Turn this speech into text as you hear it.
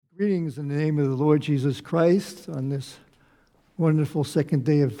Greetings in the name of the Lord Jesus Christ on this wonderful second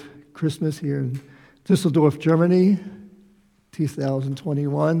day of Christmas here in Düsseldorf, Germany,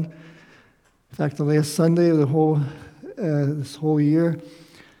 2021. In fact, the last Sunday of this whole year.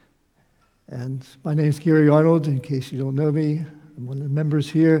 And my name is Gary Arnold. In case you don't know me, I'm one of the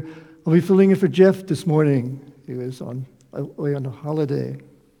members here. I'll be filling in for Jeff this morning. He was away on a holiday.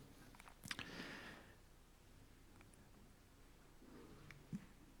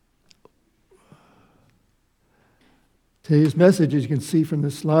 Today's message, as you can see from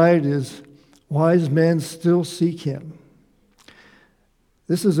the slide, is wise men still seek him.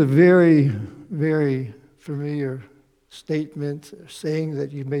 This is a very, very familiar statement, or saying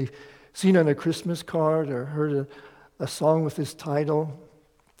that you may have seen on a Christmas card or heard a song with this title.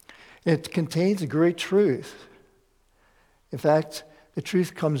 It contains a great truth. In fact, the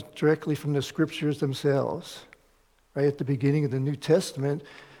truth comes directly from the scriptures themselves. Right at the beginning of the New Testament,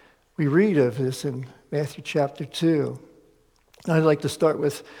 we read of this in Matthew chapter 2. I'd like to start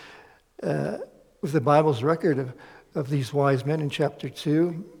with the Bible's record of these wise men in chapter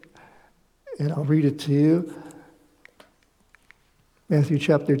 2, and I'll read it to you. Matthew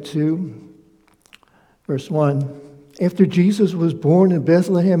chapter 2, verse 1. After Jesus was born in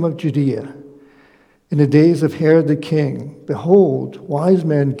Bethlehem of Judea, in the days of Herod the king, behold, wise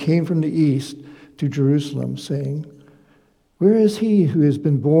men came from the east to Jerusalem, saying, "Where is he who has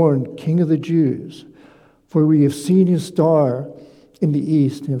been born King of the Jews? For we have seen his star in the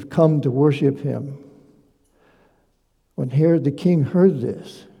east and have come to worship him." When Herod the king heard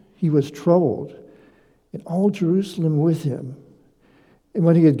this, he was troubled, and all Jerusalem with him. And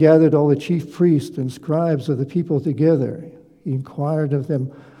when he had gathered all the chief priests and scribes of the people together, he inquired of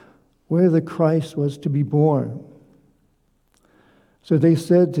them where the Christ was to be born. So they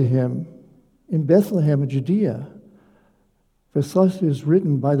said to him, "In Bethlehem of Judea, for thus is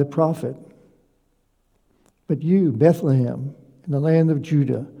written by the prophet, but you, Bethlehem, in the land of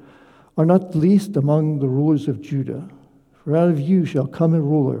Judah, are not least among the rulers of Judah, for out of you shall come a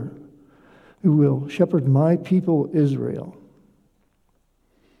ruler who will shepherd my people Israel."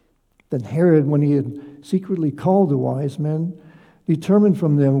 Then Herod, when he had secretly called the wise men, determined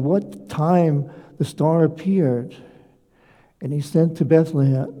from them what time the star appeared. And he sent to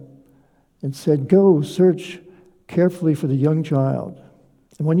Bethlehem and said, "Go, search carefully for the young child.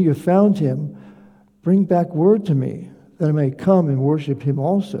 And when you have found him, bring back word to me, that I may come and worship him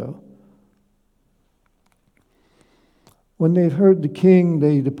also." When they had heard the king,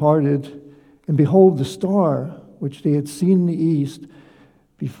 they departed, and behold, the star, which they had seen in the east,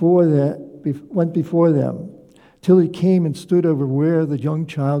 went before them, till it came and stood over where the young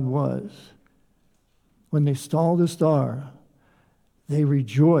child was. When they saw the star, they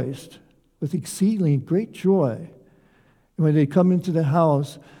rejoiced with exceedingly great joy. And when they come into the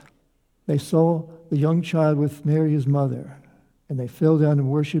house, they saw the young child with Mary his mother, and they fell down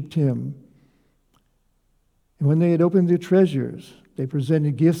and worshipped him. And when they had opened their treasures, they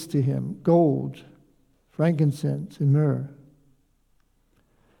presented gifts to him, gold, frankincense, and myrrh.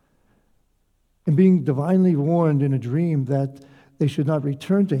 And being divinely warned in a dream that they should not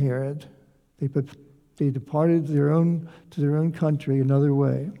return to Herod, they departed to their own country another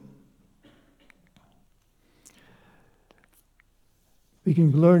way. We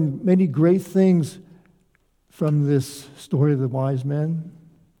can learn many great things from this story of the wise men.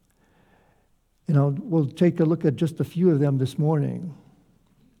 And we'll take a look at just a few of them this morning.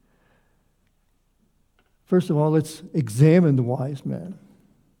 First of all, let's examine the wise men.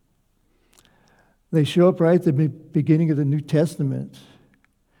 They show up right at the beginning of the New Testament.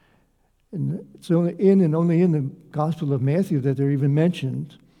 And it's only in the Gospel of Matthew that they're even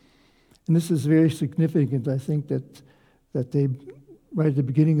mentioned. And this is very significant, I think, that they, right at the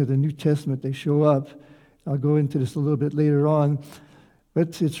beginning of the New Testament, they show up. I'll go into this a little bit later on.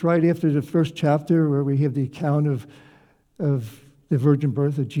 But it's right after the first chapter where we have the account of the virgin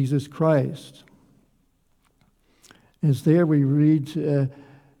birth of Jesus Christ. And it's there we read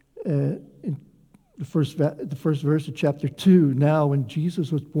in the first verse of chapter 2, "Now when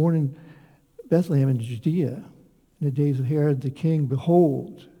Jesus was born in Bethlehem in Judea, in the days of Herod the king,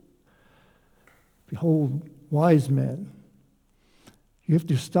 behold, wise men." You have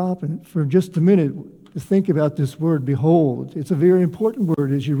to stop and for just a minute to think about this word, behold. It's a very important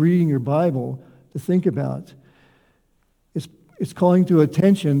word as you're reading your Bible to think about. It's calling to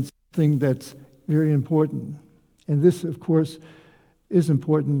attention something that's very important. And this, of course, is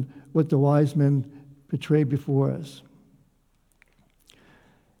important, what the wise men portray before us.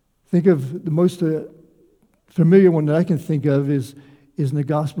 Think of the most familiar one that I can think of is in the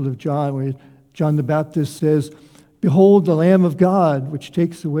Gospel of John, where John the Baptist says, Behold the Lamb of God, which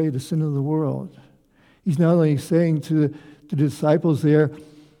takes away the sin of the world. He's not only saying to the disciples there,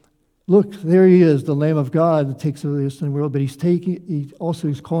 look, there he is, the Lamb of God that takes away the sin of the world, but he also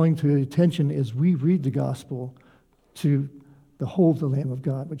is calling to attention as we read the gospel to behold the Lamb of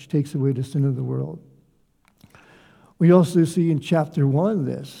God, which takes away the sin of the world. We also see in chapter 1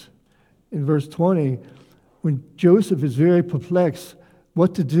 this, in verse 20, when Joseph is very perplexed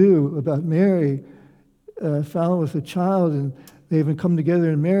what to do about Mary found with a child, and they haven't come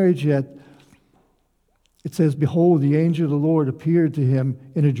together in marriage yet. It says, behold, the angel of the Lord appeared to him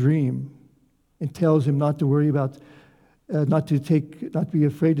in a dream and tells him not to worry about, not to be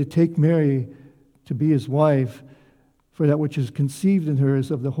afraid to take Mary to be his wife, for that which is conceived in her is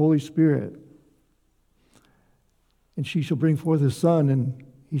of the Holy Spirit. And she shall bring forth a son, and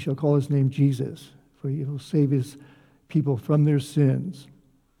he shall call his name Jesus, for he will save his people from their sins.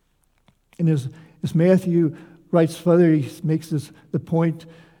 And as Matthew writes further, he makes the point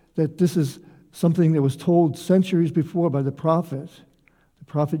that this is something that was told centuries before by the prophet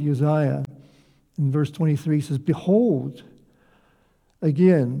Isaiah. In verse 23, he says, behold,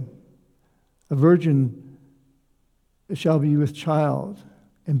 again, a virgin shall be with child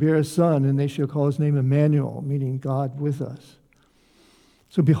and bear a son, and they shall call his name Emmanuel, meaning God with us.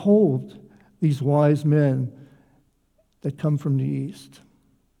 So behold these wise men that come from the east.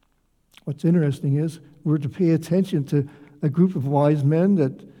 What's interesting is we're to pay attention to a group of wise men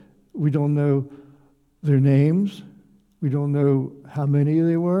that we don't know their names. We don't know how many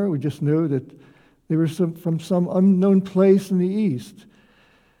they were. We just know that they were from some unknown place in the east.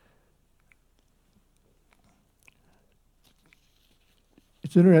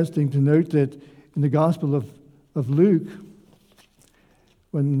 It's interesting to note that in the Gospel of Luke,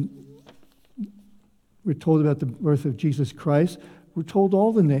 when we're told about the birth of Jesus Christ, we're told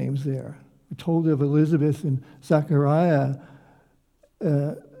all the names there. We're told of Elizabeth and Zechariah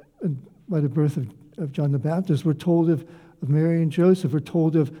by the birth of John the Baptist. We're told of Mary and Joseph. We're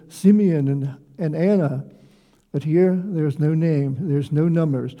told of Simeon and Anna. But here, there's no name. There's no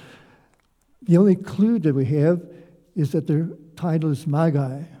numbers. The only clue that we have is that their title is Magi.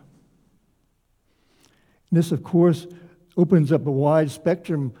 And this, of course, opens up a wide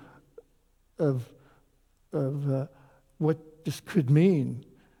spectrum of what this could mean.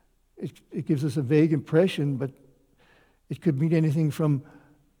 It gives us a vague impression, but it could mean anything from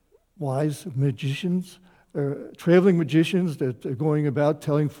wise magicians, or traveling magicians that are going about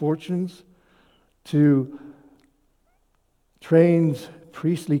telling fortunes, to trained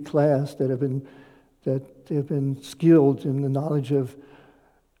priestly class that have been skilled in the knowledge of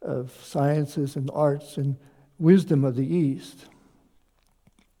sciences and arts and wisdom of the East.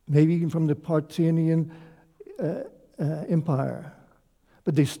 Maybe even from the Parthian Empire.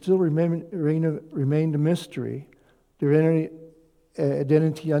 But they still remained a mystery. Their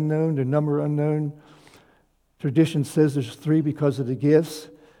identity unknown, their number unknown. Tradition says there's 3 because of the gifts,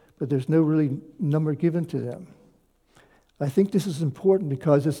 but there's no really number given to them. I think this is important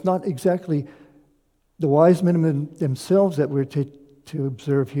because it's not exactly the wise men themselves that we're to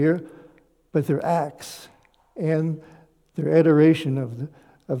observe here, but their acts and their adoration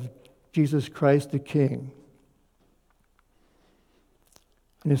of Jesus Christ the King.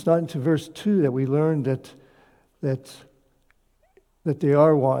 And it's not until verse 2 that we learn that they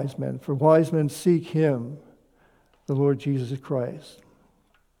are wise men. For wise men seek him, the Lord Jesus Christ.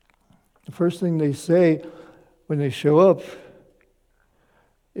 The first thing they say when they show up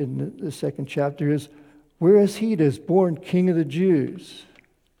in the second chapter is, where is he that is born King of the Jews?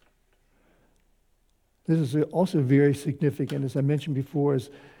 This is also very significant, as I mentioned before,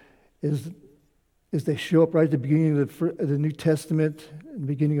 as they show up right at the beginning of the New Testament, in the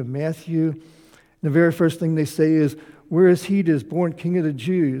beginning of Matthew. And the very first thing they say is, where is he that is born King of the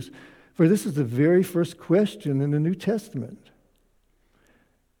Jews? For this is the very first question in the New Testament.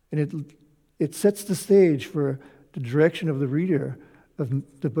 And it sets the stage for the direction of the reader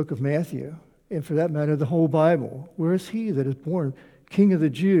of the book of Matthew, and for that matter, the whole Bible. Where is he that is born King of the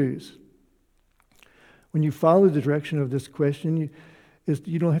Jews? When you follow the direction of this question,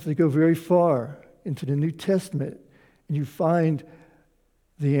 you don't have to go very far into the New Testament, and you find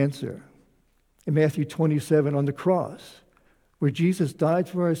the answer. In Matthew 27 on the cross, where Jesus died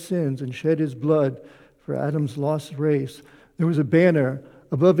for our sins and shed his blood for Adam's lost race, there was a banner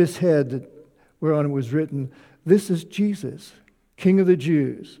above his head whereon it was written, "This is Jesus, King of the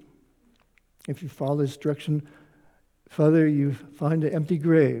Jews." If you follow this direction further, you find an empty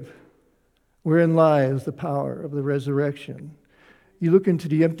grave, wherein lies the power of the resurrection. You look into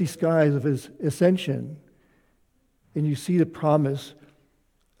the empty skies of his ascension, and you see the promise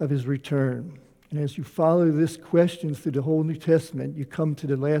of his return. And as you follow this question through the whole New Testament, you come to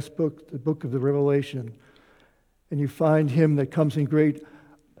the last book, the book of the Revelation, and you find him that comes in great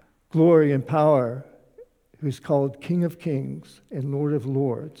glory and power, who's called King of Kings and Lord of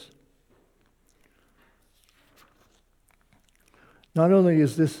Lords. Not only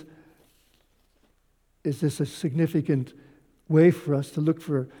is this a significant way for us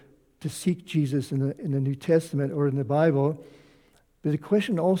to seek Jesus in the New Testament or in the Bible, but the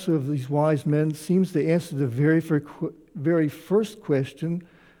question also of these wise men seems to answer the very first question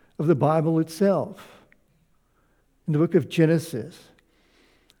of the Bible itself. In the book of Genesis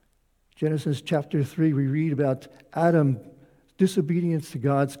chapter 3, we read about Adam's disobedience to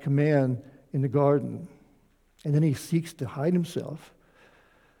God's command in the garden. And then he seeks to hide himself.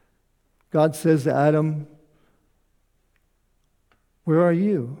 God says to Adam, "Where are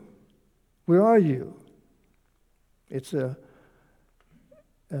you? Where are you?" It's a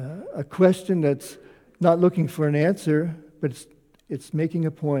question that's not looking for an answer, but it's making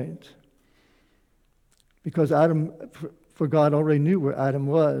a point. Because for God already knew where Adam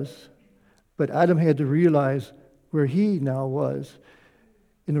was, but Adam had to realize where he now was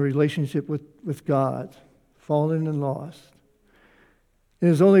in the relationship with God, fallen and lost. And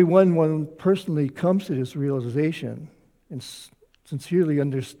there's only one personally comes to this realization and sincerely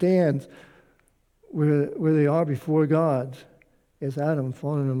understands where they are before God as Adam,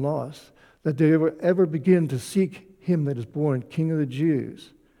 fallen and lost, that they ever begin to seek him that is born King of the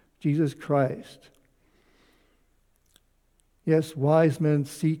Jews, Jesus Christ. Yes, wise men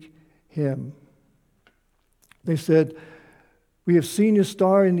seek him. They said, "We have seen your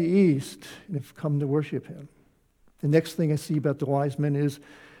star in the east and have come to worship him." The next thing I see about the wise men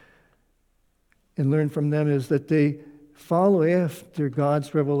and learn from them is that they follow after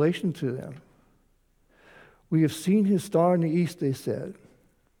God's revelation to them. "We have seen his star in the east," they said.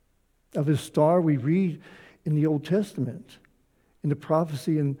 Of his star we read in the Old Testament, in the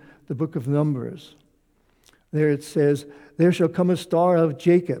prophecy in the book of Numbers. There it says, "There shall come a star of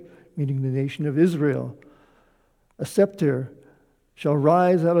Jacob," meaning the nation of Israel. "A scepter shall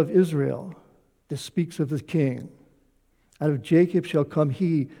rise out of Israel." This speaks of the king. "Out of Jacob shall come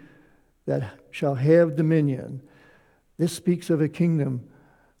he that shall have dominion." This speaks of a kingdom,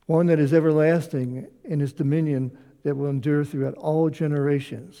 one that is everlasting, and his dominion that will endure throughout all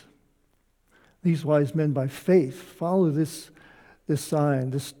generations. These wise men, by faith, follow this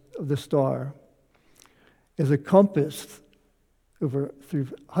sign of the star as a compass through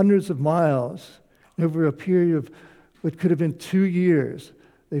hundreds of miles, and over a period of what could have been 2 years.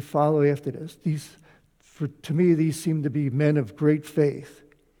 They follow after this. To me, these seem to be men of great faith.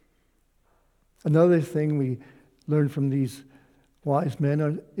 Another thing we learn from these wise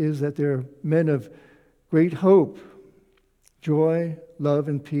men is that they're men of great hope, joy, love,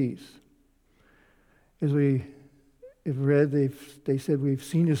 and peace. As we have read, they said, "We've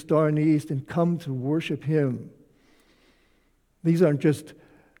seen a star in the east and come to worship him." These aren't just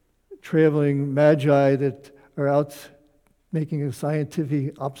traveling magi that are out making a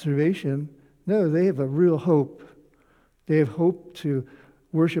scientific observation. No, they have a real hope. They have hope to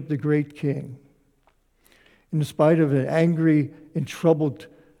worship the great King. In spite of an angry and troubled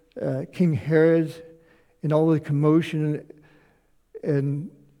King Herod and all the commotion and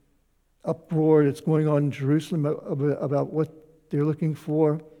uproar that's going on in Jerusalem about what they're looking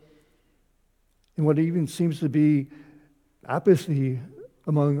for, and what even seems to be apathy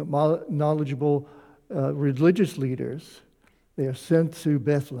among knowledgeable religious leaders, they are sent to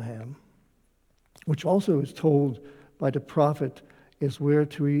Bethlehem, which also is told by the prophet is where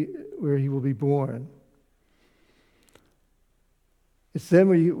he will be born. It's then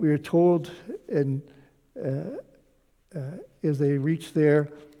we are told, and as they reach there,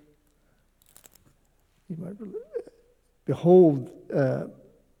 behold,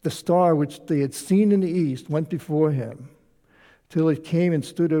 the star which they had seen in the east went before him, till it came and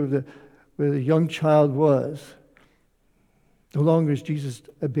stood over where the young child was. No longer is Jesus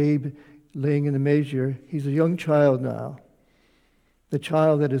a babe laying in the manger. He's a young child now, the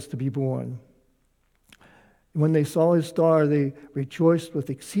child that is to be born. And when they saw his star, they rejoiced with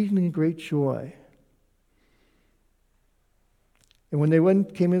exceedingly great joy. And when they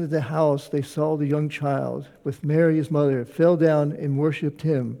came into the house, they saw the young child with Mary his mother, fell down and worshipped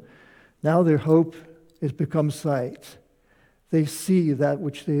him. Now their hope has become sight. They see that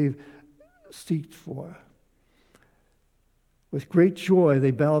which they seeked for. With great joy,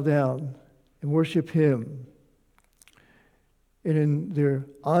 they bow down and worship him. And in their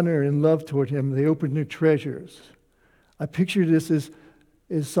honor and love toward him, they open their treasures. I picture this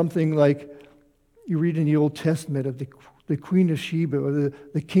as something like you read in the Old Testament of the Queen of Sheba or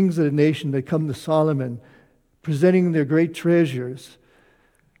the kings of the nation that come to Solomon, presenting their great treasures.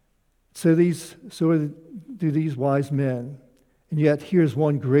 So do these wise men. And yet here's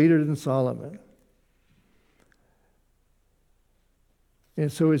one greater than Solomon.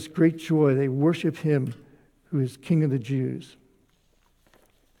 And so it's great joy. They worship him who is King of the Jews.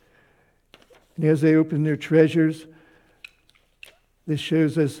 And as they open their treasures, this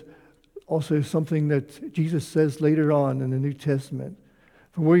shows us also something that Jesus says later on in the New Testament.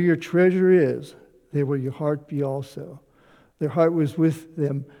 For where your treasure is, there will your heart be also. Their heart was with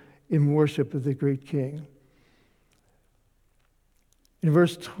them in worship of the great King. In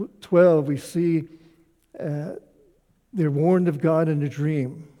verse 12, we see they're warned of God in a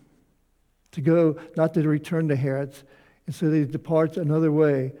dream to go, not to return to Herod, and so they depart another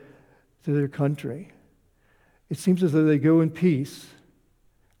way to their country. It seems as though they go in peace,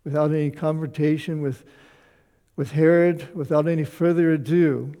 without any confrontation with Herod, without any further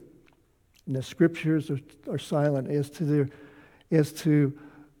ado. And the scriptures are silent as to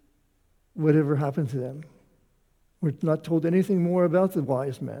whatever happened to them. We're not told anything more about the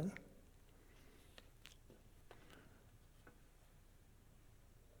wise men.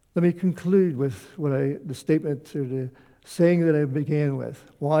 Let me conclude with the statement or the saying that I began with.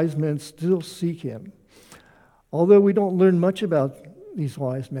 Wise men still seek him. Although we don't learn much about these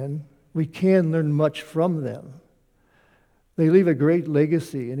wise men, we can learn much from them. They leave a great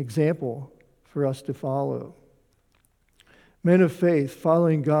legacy, an example for us to follow. Men of faith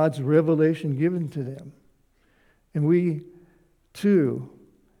following God's revelation given to them. And we, too,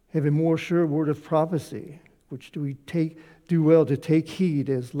 have a more sure word of prophecy, which do well to take heed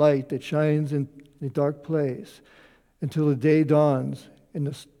as light that shines in a dark place until the day dawns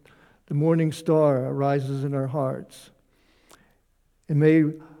and the morning star arises in our hearts. And may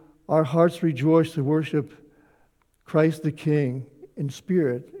our hearts rejoice to worship Christ the King in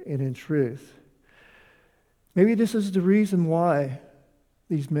spirit and in truth. Maybe this is the reason why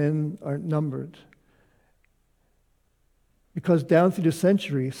these men aren't numbered. Because down through the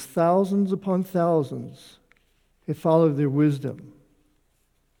centuries, thousands upon thousands have followed their wisdom.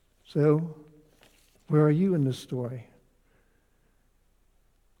 So, where are you in this story?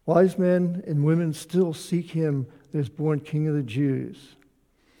 Wise men and women still seek him that is born King of the Jews.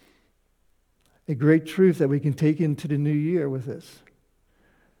 A great truth that we can take into the new year with us.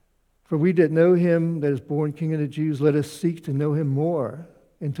 For we that know him that is born King of the Jews, let us seek to know him more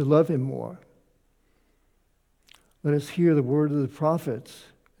and to love him more. Let us hear the word of the prophets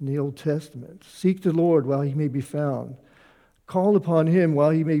in the Old Testament. Seek the Lord while he may be found. Call upon him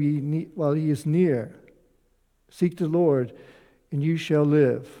while he is near. Seek the Lord, and you shall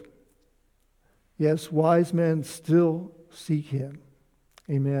live. Yes, wise men still seek him.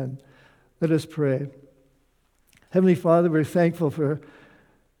 Amen. Let us pray. Heavenly Father, we're thankful for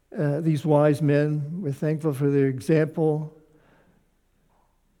these wise men. We're thankful for their example.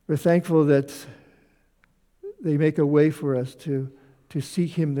 We're thankful that they make a way for us to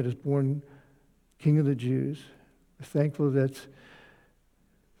seek him that is born King of the Jews. We're thankful that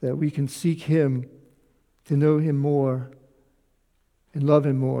we can seek him to know him more and love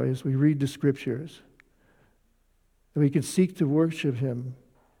him more as we read the scriptures. That we can seek to worship him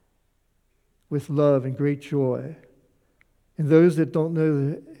with love and great joy. And those that don't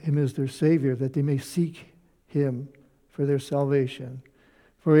know him as their Savior, that they may seek him for their salvation.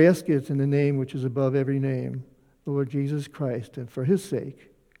 For we ask it in the name which is above every name, Lord Jesus Christ, and for his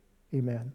sake, amen.